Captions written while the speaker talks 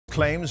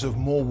Claims of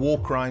more war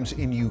crimes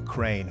in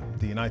Ukraine.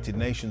 The United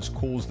Nations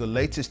calls the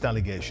latest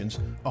allegations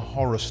a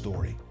horror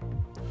story.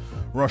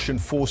 Russian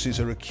forces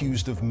are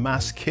accused of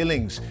mass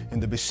killings in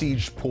the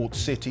besieged port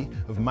city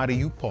of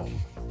Mariupol.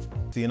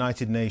 The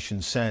United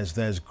Nations says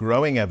there's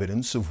growing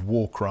evidence of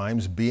war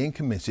crimes being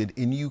committed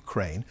in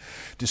Ukraine,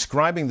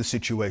 describing the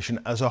situation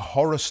as a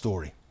horror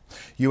story.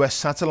 US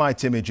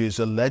satellite images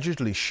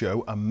allegedly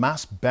show a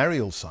mass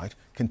burial site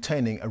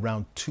containing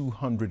around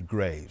 200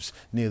 graves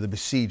near the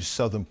besieged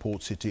southern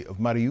port city of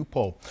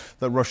Mariupol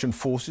that Russian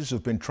forces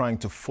have been trying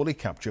to fully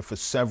capture for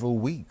several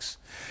weeks.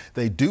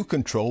 They do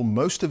control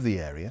most of the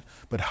area,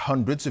 but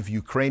hundreds of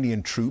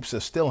Ukrainian troops are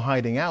still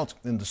hiding out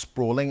in the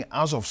sprawling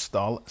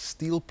Azovstal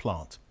steel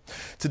plant.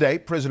 Today,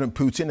 President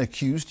Putin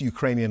accused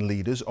Ukrainian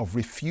leaders of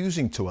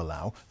refusing to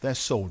allow their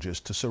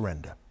soldiers to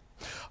surrender.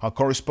 Our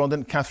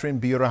correspondent Catherine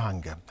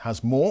Biurahanga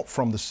has more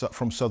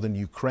from southern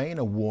Ukraine,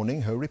 a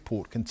warning her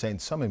report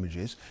contains some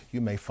images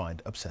you may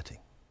find upsetting.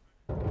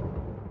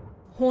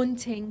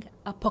 Haunting,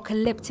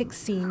 apocalyptic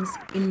scenes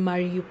in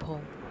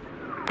Mariupol.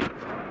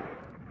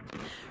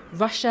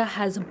 Russia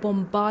has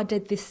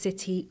bombarded this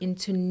city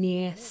into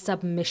near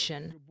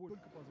submission.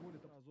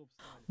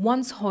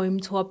 Once home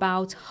to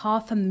about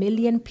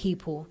 500,000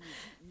 people,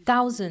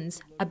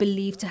 thousands are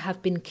believed to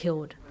have been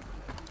killed.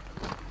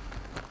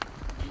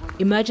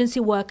 Emergency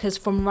workers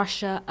from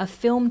Russia are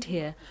filmed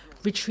here,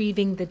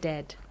 retrieving the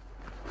dead.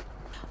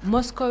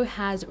 Moscow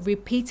has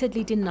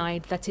repeatedly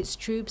denied that its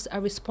troops are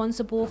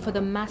responsible for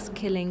the mass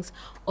killings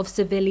of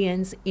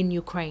civilians in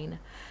Ukraine.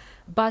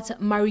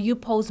 But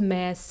Mariupol's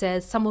mayor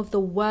says some of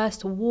the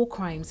worst war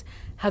crimes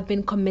have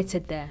been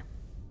committed there.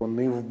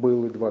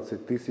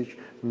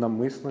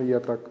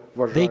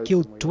 They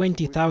killed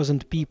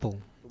 20,000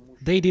 people.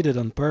 They did it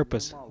on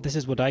purpose, this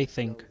is what I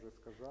think.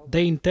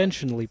 They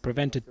intentionally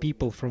prevented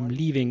people from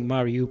leaving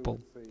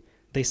Mariupol.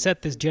 They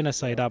set this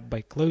genocide up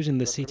by closing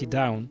the city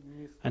down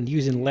and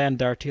using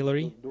land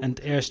artillery and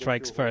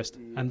airstrikes first,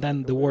 and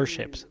then the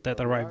warships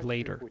that arrived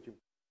later.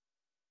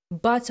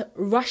 But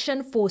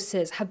Russian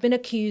forces have been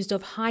accused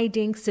of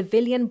hiding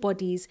civilian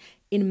bodies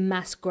in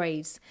mass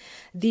graves.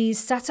 These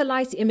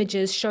satellite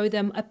images show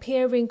them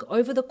appearing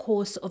over the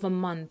course of a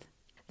month.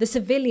 The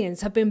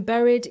civilians have been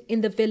buried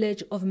in the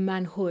village of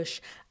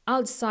Manhush,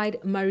 outside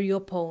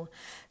Mariupol,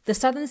 the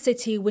southern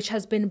city which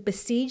has been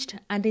besieged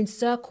and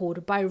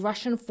encircled by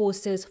Russian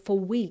forces for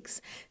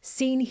weeks,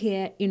 seen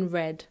here in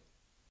red.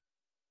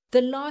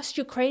 The last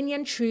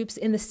Ukrainian troops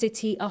in the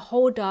city are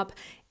holed up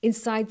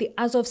inside the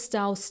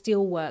Azovstal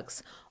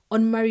steelworks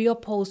on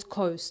Mariupol's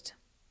coast.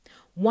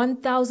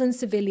 1,000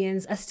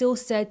 civilians are still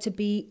said to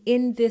be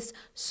in this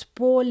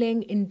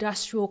sprawling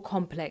industrial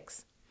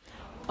complex.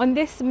 On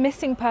this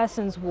missing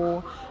persons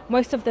wall,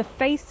 most of the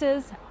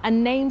faces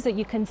and names that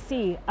you can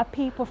see are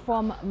people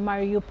from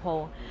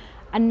Mariupol.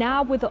 And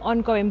now with the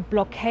ongoing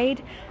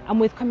blockade and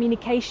with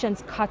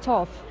communications cut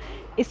off,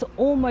 it's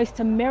almost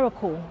a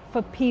miracle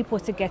for people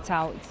to get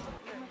out.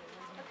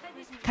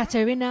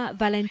 Katerina,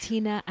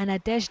 Valentina and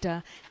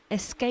Nadezhda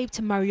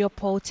escaped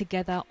Mariupol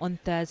together on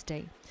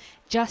Thursday.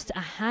 Just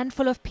a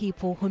handful of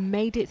people who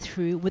made it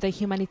through with a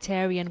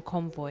humanitarian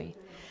convoy.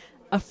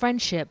 A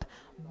friendship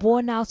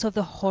born out of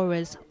the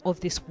horrors of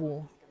this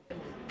war.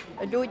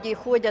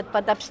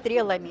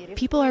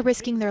 People are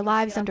risking their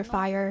lives under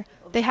fire.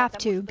 They have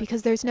to,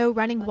 because there's no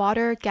running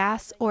water,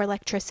 gas, or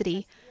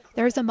electricity.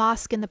 There is a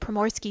mosque in the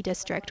Primorsky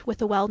district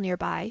with a well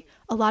nearby.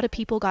 A lot of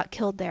people got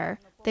killed there.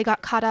 They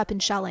got caught up in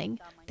shelling.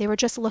 They were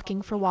just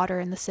looking for water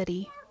in the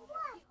city.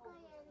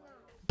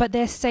 But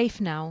they're safe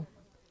now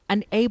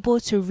and able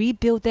to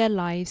rebuild their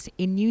lives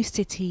in new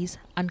cities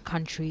and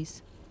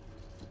countries.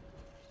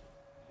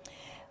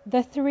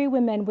 The three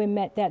women we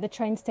met there at the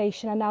train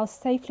station are now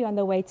safely on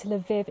their way to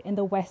Lviv in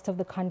the west of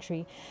the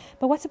country.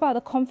 But what about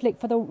the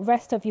conflict for the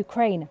rest of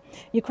Ukraine?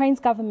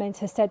 Ukraine's government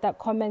has said that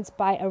comments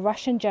by a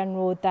Russian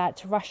general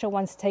that Russia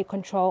wants to take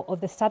control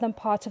of the southern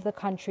part of the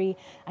country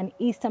and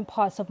eastern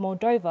parts of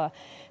Moldova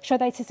show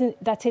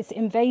that its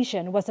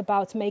invasion was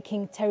about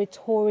making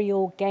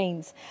territorial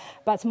gains.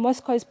 But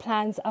Moscow's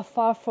plans are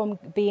far from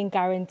being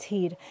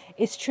guaranteed.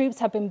 Its troops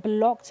have been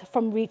blocked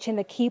from reaching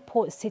the key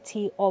port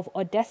city of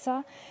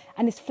Odessa,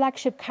 and its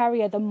flagship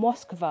carrier, the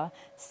Moskva,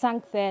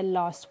 sank there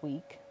last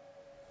week.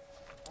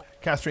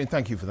 Catherine,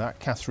 thank you for that.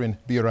 Catherine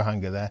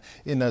Biurahanga there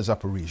in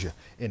Zaporizhia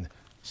in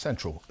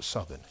central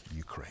southern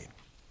Ukraine.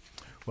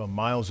 Well,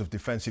 miles of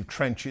defensive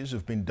trenches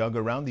have been dug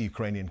around the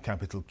Ukrainian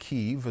capital,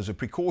 Kyiv, as a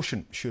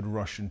precaution should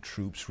Russian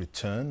troops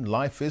return.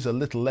 Life is a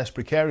little less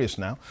precarious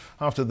now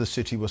after the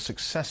city was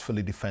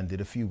successfully defended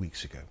a few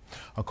weeks ago.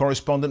 Our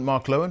correspondent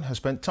Mark Lowen has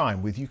spent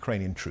time with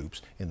Ukrainian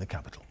troops in the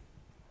capital.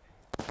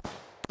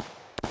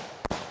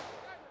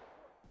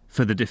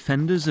 For the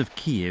defenders of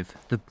Kyiv,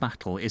 the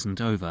battle isn't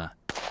over.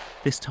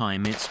 This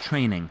time it's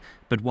training,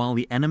 but while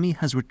the enemy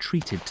has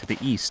retreated to the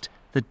east,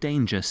 the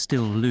danger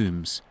still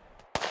looms.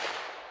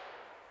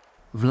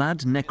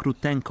 Vlad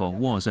Nekrutenko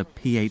was a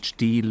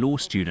PhD law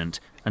student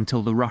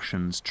until the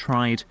Russians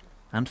tried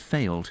and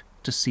failed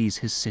to seize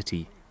his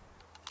city.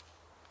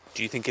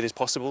 Do you think it is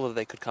possible that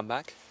they could come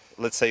back?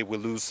 let's say we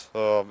lose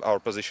our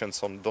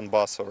positions on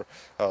Donbass or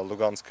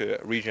Lugansk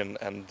region,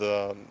 and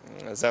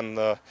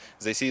then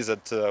they see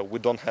that we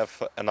don't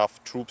have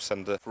enough troops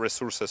and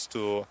resources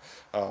to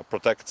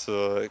protect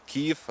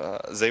Kiev,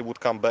 they would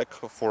come back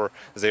for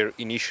their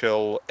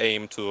initial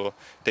aim to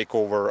take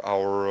over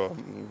our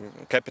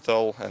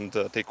capital and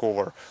take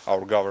over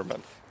our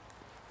government.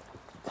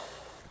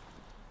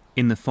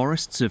 In the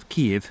forests of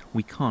Kiev,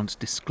 we can't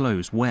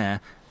disclose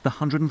where, the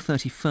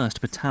 131st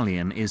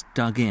Battalion is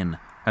dug in,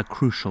 a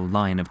crucial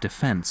line of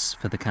defence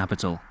for the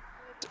capital.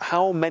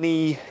 How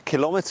many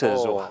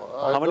kilometres or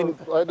how many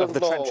of the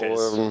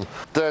trenches?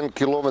 10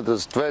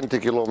 kilometres, 20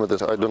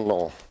 kilometres, I don't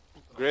know.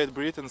 Great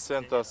Britain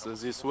sent us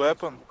this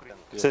weapon.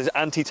 So there's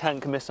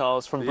anti-tank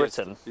missiles from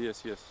Britain?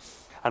 Yes,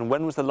 yes. And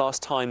when was the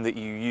last time that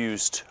you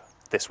used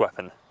this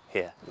weapon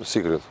here?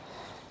 Secret.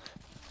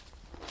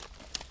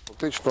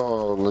 The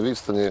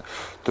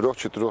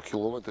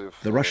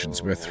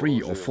Russians were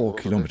 3 or 4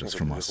 kilometers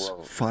from us,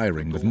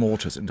 firing with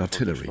mortars and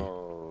artillery.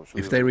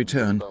 If they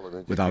return,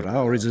 without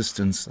our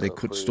resistance, they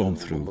could storm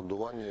through.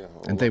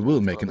 And they will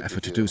make an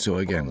effort to do so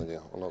again.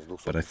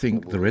 But I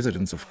think the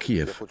residents of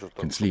Kiev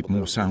can sleep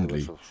more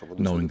soundly,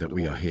 knowing that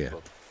we are here.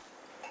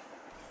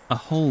 A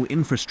whole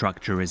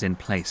infrastructure is in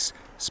place.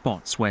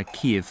 Spots where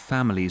Kiev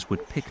families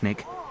would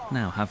picnic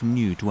now have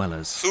new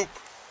dwellers. Soup.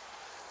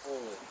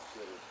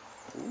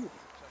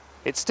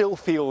 It still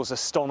feels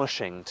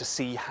astonishing to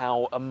see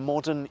how a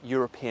modern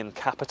European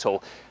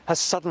capital has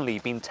suddenly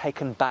been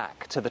taken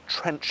back to the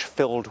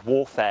trench-filled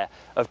warfare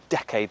of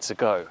decades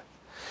ago.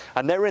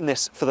 And they're in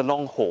this for the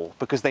long haul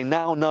because they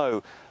now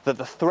know that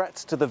the threat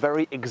to the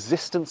very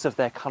existence of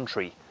their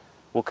country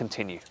will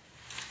continue.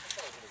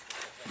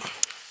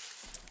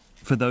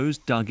 For those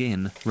dug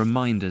in,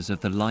 reminders of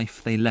the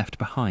life they left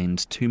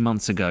behind 2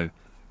 months ago,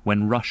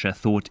 when Russia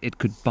thought it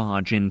could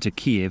barge into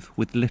Kiev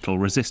with little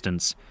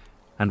resistance,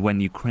 and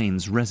when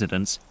Ukraine's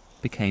residents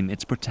became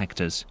its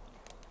protectors.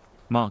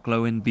 Mark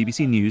Lowen,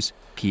 BBC News,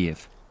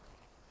 Kiev.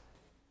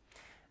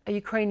 A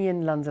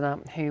Ukrainian Londoner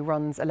who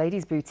runs a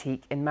ladies'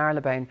 boutique in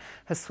Marylebone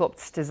has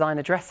swapped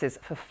designer dresses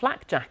for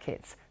flak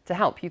jackets to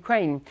help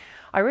Ukraine.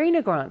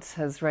 Irina Grant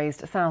has raised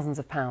thousands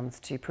of pounds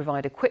to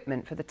provide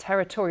equipment for the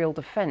territorial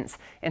defence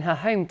in her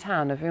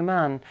hometown of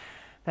Uman.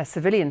 They're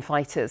civilian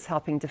fighters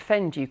helping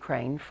defend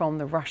Ukraine from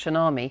the Russian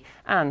army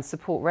and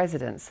support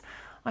residents.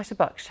 Aisha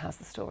Baksh has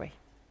the story.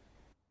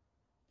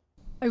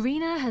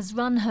 Irina has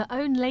run her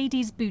own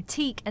ladies'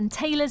 boutique and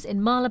tailors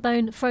in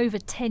Marylebone for over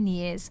 10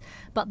 years,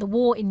 but the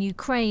war in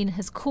Ukraine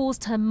has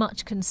caused her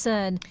much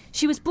concern.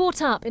 She was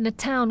brought up in a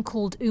town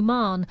called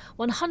Uman,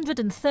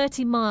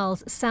 130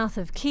 miles south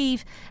of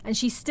Kyiv, and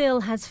she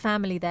still has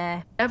family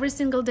there. Every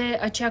single day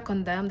I check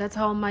on them. That's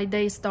how my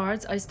day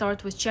starts. I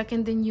start with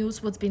checking the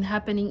news, what's been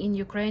happening in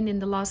Ukraine in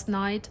the last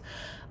night.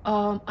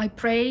 I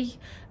pray,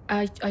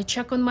 I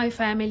check on my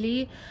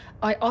family.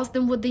 I ask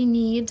them what they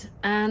need,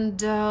 and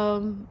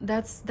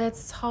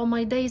that's how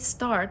my days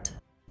start.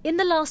 In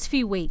the last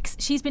few weeks,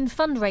 she's been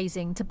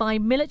fundraising to buy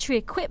military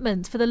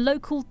equipment for the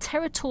local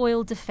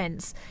territorial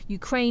defence,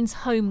 Ukraine's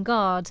Home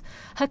Guard.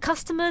 Her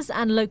customers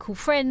and local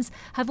friends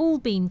have all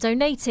been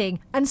donating,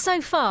 and so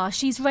far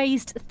she's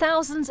raised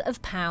thousands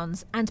of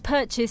pounds and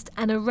purchased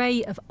an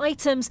array of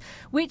items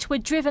which were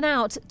driven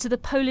out to the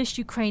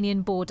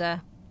Polish-Ukrainian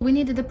border. We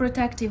needed the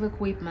protective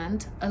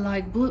equipment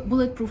like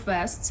bulletproof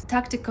vests,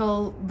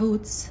 tactical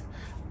boots.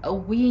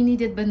 We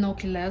needed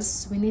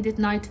binoculars, we needed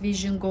night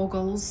vision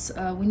goggles,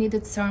 we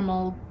needed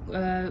thermal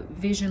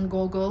vision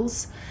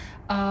goggles,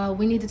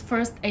 we needed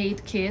first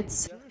aid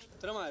kits.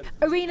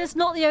 Irina's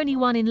not the only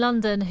one in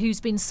London who's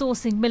been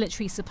sourcing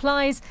military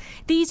supplies.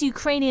 These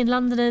Ukrainian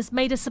Londoners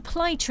made a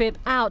supply trip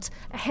out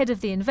ahead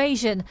of the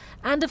invasion.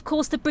 And of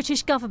course, the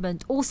British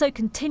government also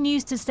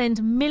continues to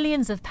send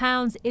millions of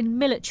pounds in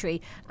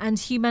military and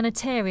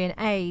humanitarian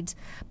aid.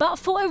 But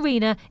for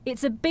Irina,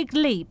 it's a big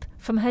leap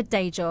from her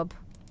day job.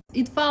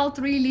 It felt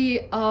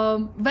really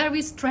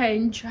very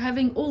strange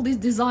having all these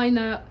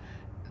designer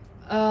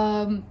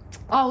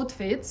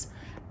outfits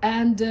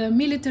and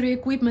military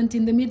equipment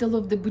in the middle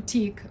of the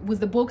boutique with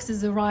the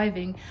boxes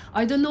arriving.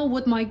 I don't know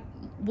what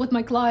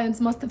my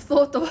clients must have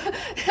thought of.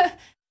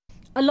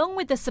 Along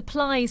with the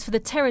supplies for the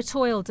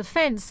territorial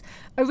defence,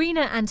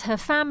 Irina and her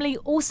family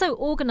also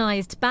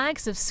organised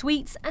bags of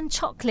sweets and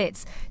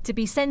chocolates to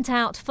be sent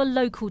out for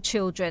local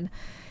children.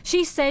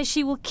 She says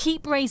she will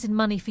keep raising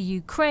money for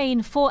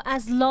Ukraine for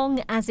as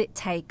long as it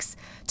takes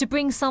to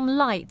bring some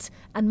light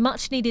and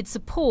much needed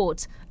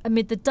support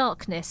amid the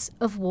darkness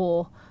of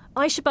war.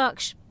 Aisha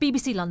Baksh,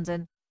 BBC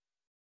London.